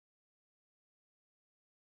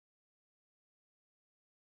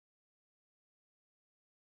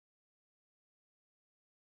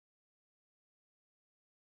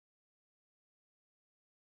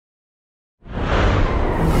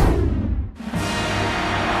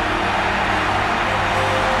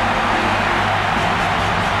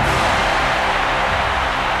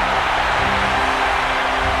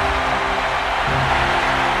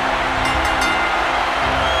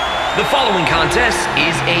contest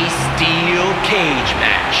is a steel cage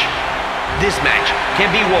match. This match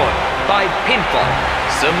can be won by pinfall,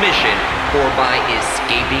 submission, or by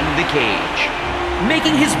escaping the cage.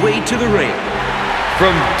 Making his way to the ring,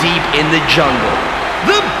 from deep in the jungle,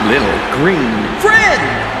 the little green friend.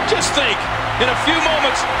 Just think, in a few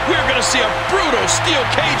moments, we're going to see a brutal steel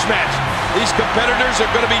cage match. These competitors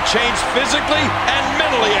are going to be changed physically and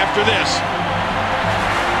mentally after this.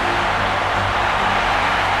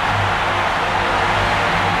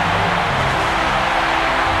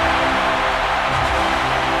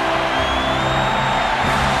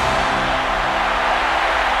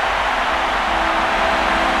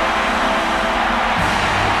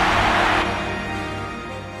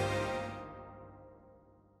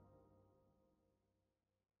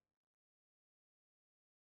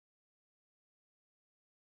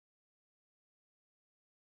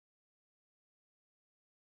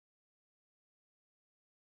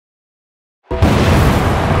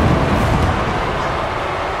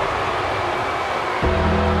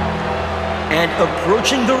 And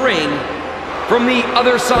approaching the ring, from the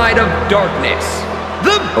other side of darkness,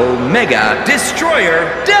 the Omega Destroyer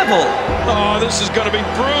Devil. Oh, this is going to be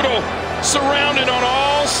brutal. Surrounded on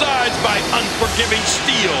all sides by unforgiving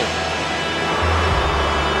steel.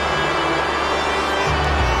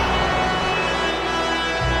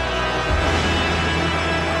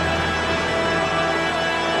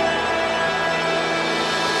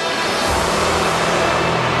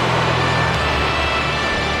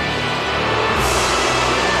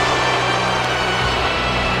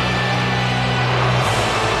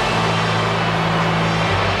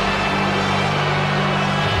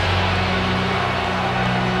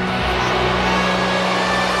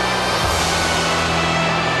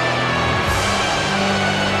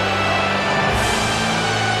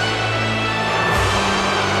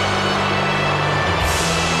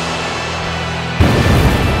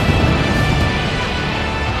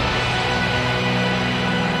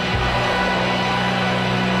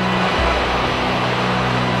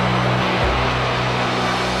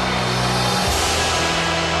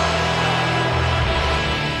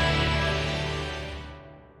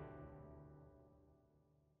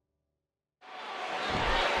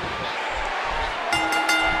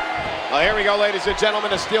 Well, here we go, ladies and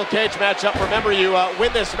gentlemen, a steel cage matchup. Remember, you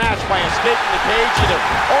win this match by escaping the cage either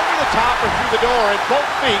over the top or through the door, and both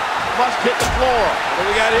feet must hit the floor. What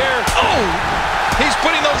do we got here? Oh! He's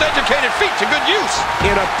putting those educated feet to good use.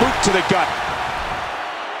 In a boot to the gut.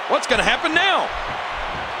 What's going to happen now?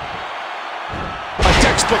 A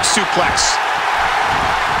textbook suplex.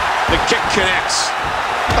 The kick connects.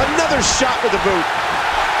 Another shot with the boot.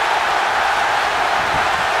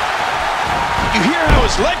 You hear how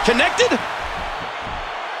his leg connected?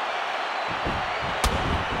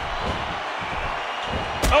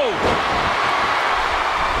 Oh!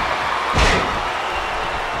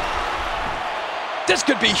 This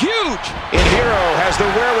could be huge! And Hero has the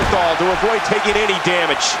wherewithal to avoid taking any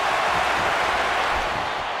damage.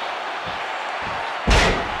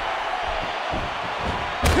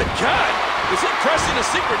 Good God! Is he pressing a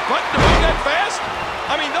secret button to move that fast?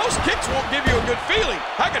 I mean, those kicks won't give you a good feeling.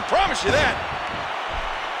 I can promise you that.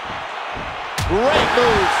 Great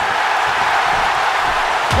move.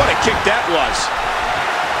 What a kick that was.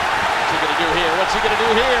 What's he going to do here? What's he going to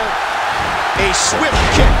do here? A swift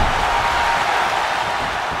kick.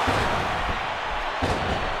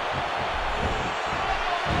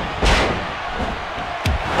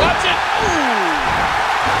 Watch it. Ooh.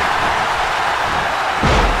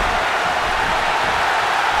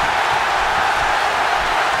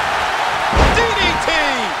 DDT.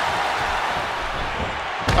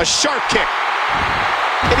 A sharp kick.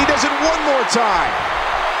 And he does it one more time.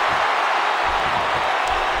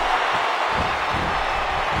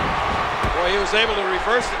 Boy, he was able to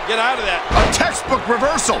reverse it and get out of that. A textbook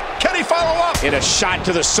reversal. Can he follow up? And a shot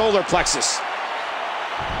to the solar plexus.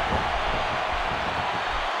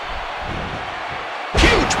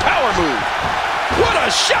 Huge power move. What a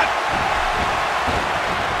shot.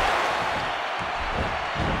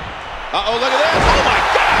 Uh-oh, look at that. Oh, my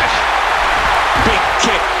gosh. Big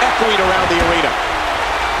kick echoing around the arena.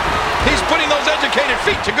 He's putting those educated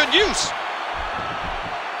feet to good use.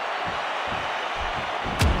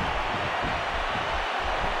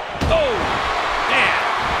 Oh, man.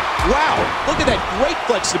 Wow, look at that great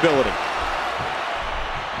flexibility.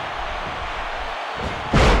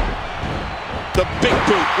 The big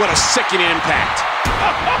boot, what a sickening impact.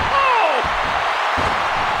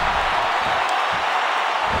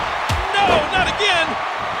 No, not again.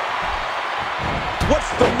 What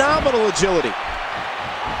phenomenal agility.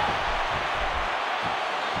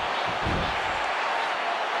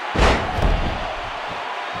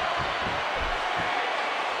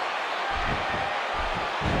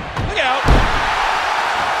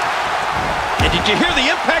 Did you hear the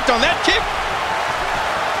impact on that kick?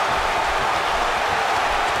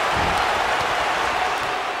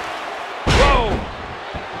 Whoa!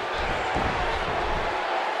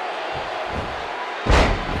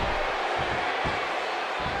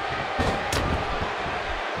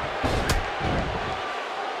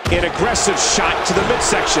 An aggressive shot to the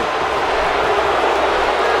midsection.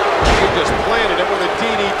 He just planted him with a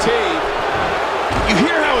DDT. You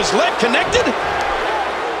hear how his leg connected?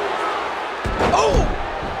 Oh!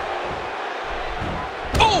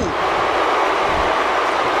 Oh!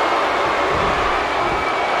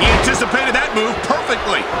 He anticipated that move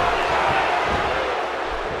perfectly.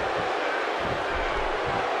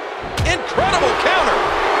 Incredible counter!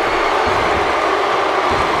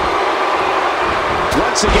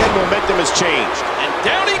 Once again, momentum has changed. And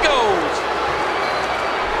down he goes!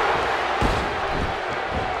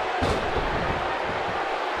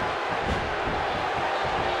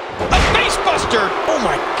 A face buster! Oh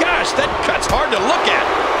my gosh, that cut's hard to look at.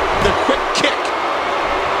 The quick kick.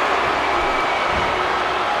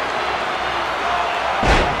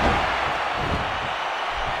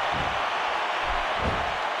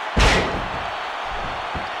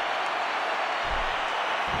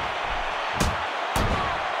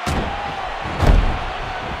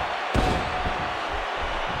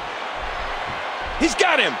 He's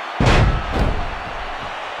got him.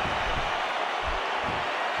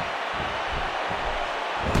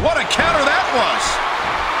 What a counter that was.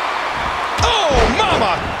 Oh,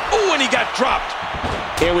 mama! Oh, and he got dropped.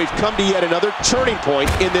 And we've come to yet another turning point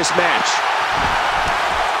in this match.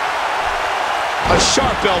 A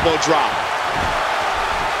sharp elbow drop.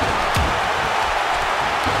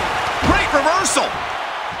 Great reversal.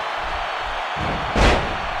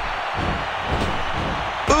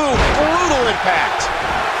 Ooh, brutal impact.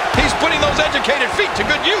 He's putting those educated feet to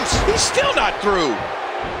good use. He's still not through.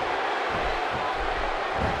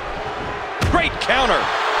 Great counter.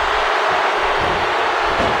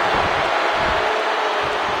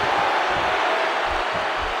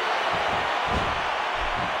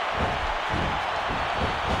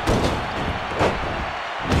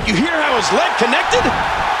 You hear how his leg connected?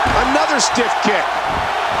 Another stiff kick.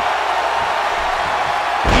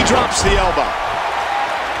 He drops the elbow.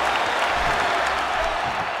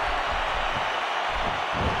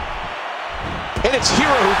 And it's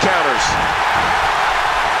Hero who counters.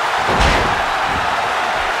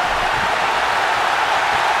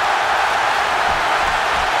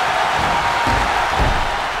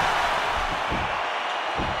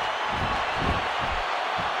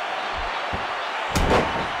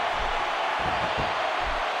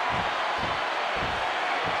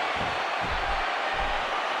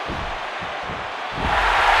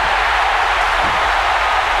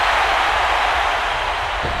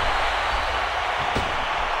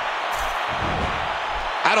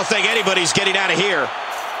 I don't think anybody's getting out of here.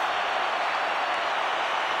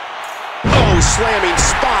 Oh, slamming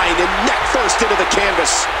spine and neck first into the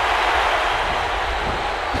canvas.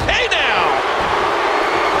 Hey now!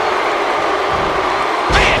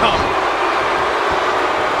 Bam!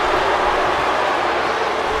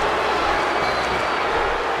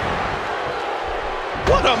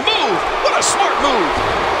 What a move! What a smart move!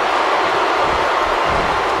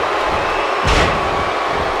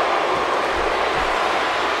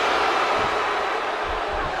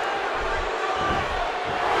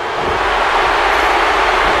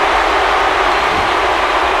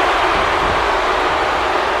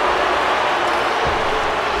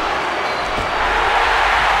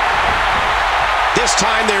 This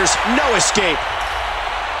time there's no escape.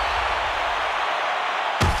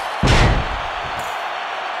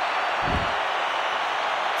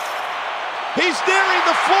 He's nearing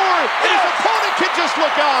the floor, and his opponent can just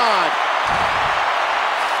look on.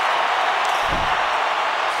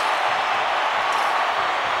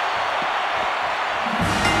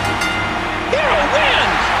 Hero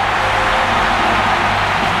wins!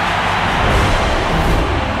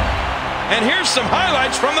 And here's some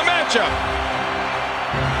highlights from the matchup.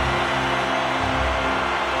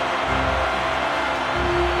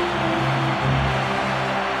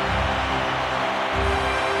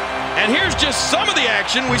 And here's just some of the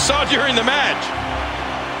action we saw during the match.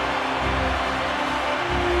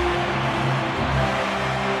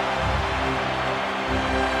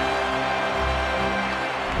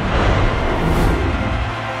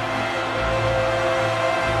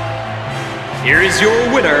 Here is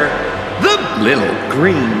your winner, the Little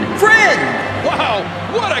Green Friend. Wow,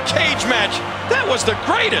 what a cage match. That was the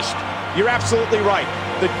greatest. You're absolutely right.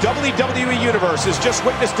 The WWE Universe has just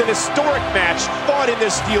witnessed an historic match fought in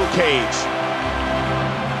this steel cage.